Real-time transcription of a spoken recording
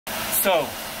So,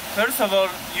 first of all,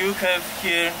 you have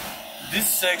here, this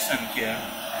section here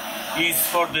is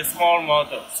for the small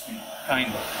motors,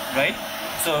 kind of, right?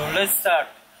 So let's start.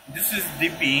 This is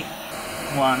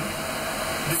DP1.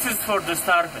 This is for the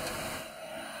starter.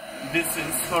 This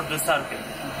is for the starter.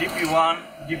 DP1,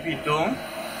 DP2.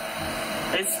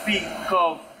 SP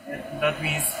code, that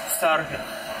means starter.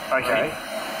 Okay.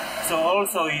 Right? So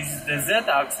also is the Z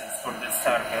axis for the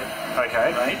starter.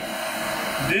 Okay. Right?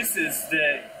 This is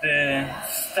the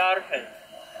starter.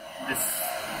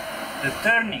 The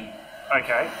turning.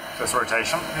 Okay. This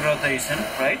rotation. Rotation,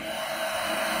 right?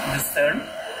 The stern.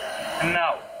 And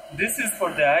now, this is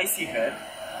for the IC head.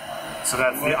 So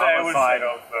that's the other side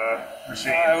of the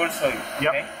machine. I will show you.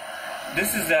 Yep. Okay?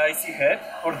 This is the IC head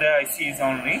for the ICs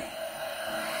only.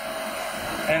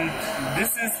 And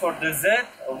this is for the Z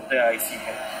of the IC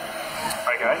head.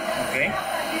 Okay. Okay?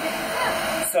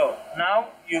 So, now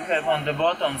you have on the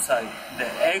bottom side the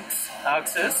X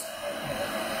axis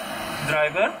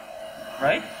driver,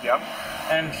 right? Yep.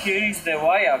 And here is the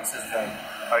Y axis driver.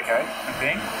 Okay.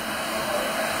 Okay?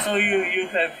 So you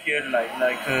have here like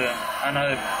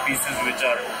another pieces which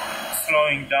are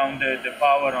slowing down the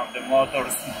power on the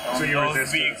motors, on so your those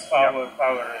resistance. big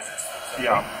power resistors. Okay?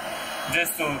 Yeah.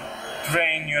 Just to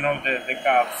drain, the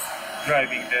cabs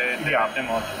driving the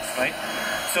motors, right?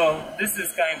 So this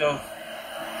is kind of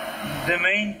the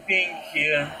main thing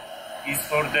here is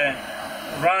for the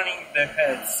running the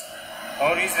heads,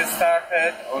 or is the start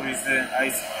head or is the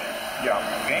IC head.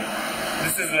 Yeah. Okay.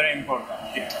 This is very important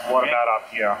here. What okay? about up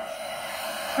here?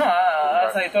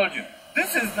 As I told you,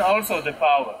 this is also the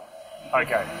power.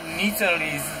 Okay. Neutral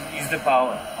is the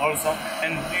power also,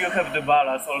 and you have the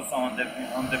ballast also on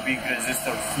the big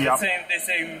resistors. Yep. The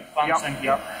same function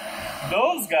here. Yep.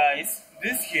 Those guys,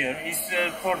 this here is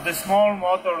for the small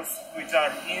motors which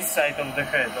are inside of the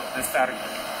head of the starter.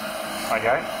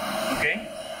 Okay. Okay.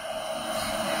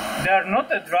 They are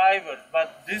not a driver,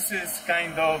 but this is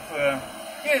kind of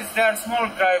yes, they are small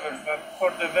drivers, but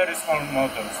for the very small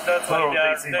motors. That's why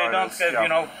they don't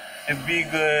have a big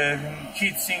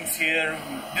heat sinks here.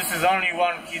 This is only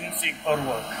one heat sink for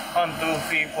what? 1, 2,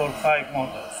 3, 4, 5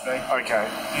 motors, right? Okay.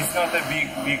 It's not a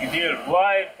big deal.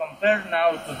 While compared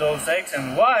now to those X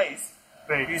and Ys,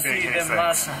 you see the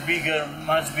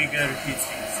much bigger heat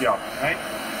sinks. Yeah. Right?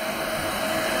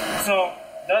 So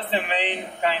that's the main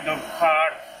kind of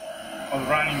part of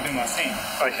running the machine.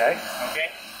 Okay. Okay.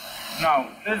 Now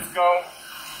let's go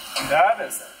on the other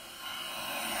side.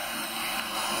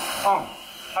 Oh,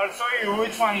 I'll show you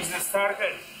which one is the starter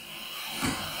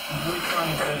and which one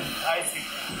is the IC.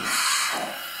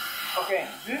 Okay,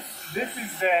 this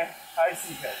is the IC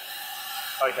head.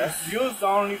 Okay. It's used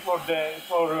only for the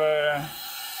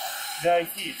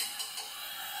ICs.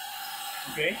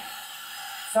 Okay.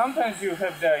 Sometimes you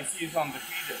have the ICs on the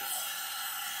feeders,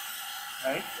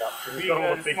 right? Yeah.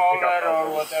 Bigger, smaller, or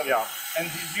whatever. Yeah. And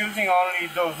he's using only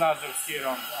those nozzles here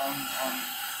on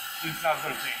this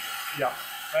nozzle changer. Yeah.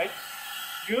 Right?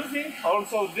 Using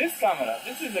also this camera.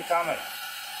 This is the camera.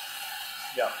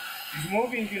 Yeah. He's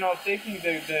moving, taking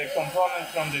the component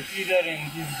from the feeder,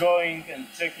 and he's going and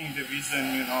checking the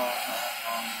vision, on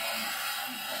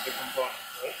the component,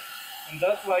 right? And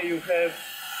that's why you have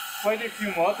quite a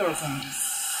few motors on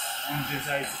this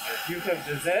IC. You have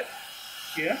the Z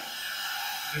here,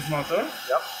 this motor.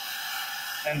 Yep.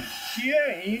 And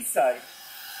here inside,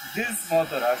 this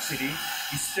motor actually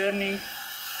is turning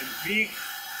a big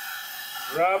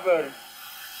rubber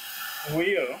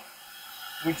wheel,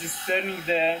 which is turning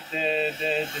the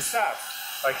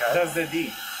shaft. Okay. That's the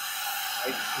D,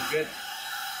 right? To get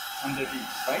on the D,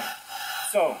 right?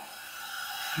 So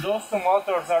those two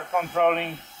motors are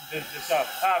controlling the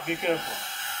shaft. Be careful.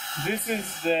 This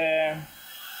is the,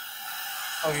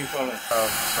 how do you call it?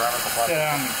 Ceramic or plastic?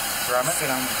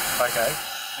 Ceramic. Okay.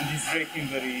 And it's breaking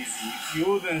very easy. If you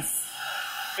wouldn't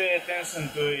pay attention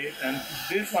to it, and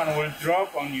this one will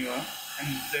drop on you, and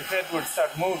the head will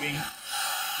start moving,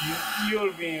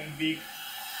 you'll be in big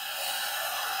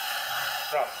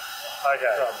trouble.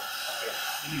 Okay. Okay.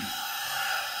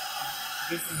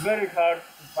 This is very hard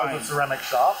to find. So the ceramic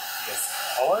shaft? Yes.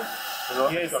 Hollow?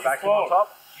 Yes, the it's vacuum cold. on top?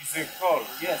 It's a cold,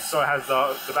 yes. So it has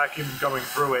the vacuum going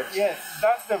through it? Yes,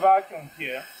 that's the vacuum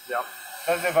here. Yep.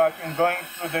 That's the vacuum going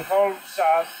through the whole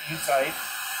shaft inside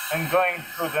and going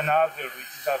through the nozzle,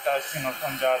 which is attached,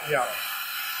 from the other side.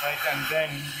 Right, and then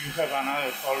you have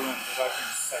another hole and the vacuum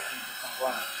is sucking the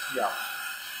component. Yeah.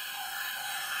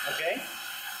 Okay?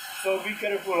 So be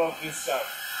careful of this shaft.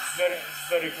 It's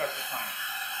very hard to find.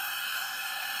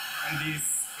 And these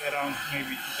around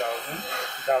maybe $2,000.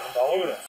 $2,000?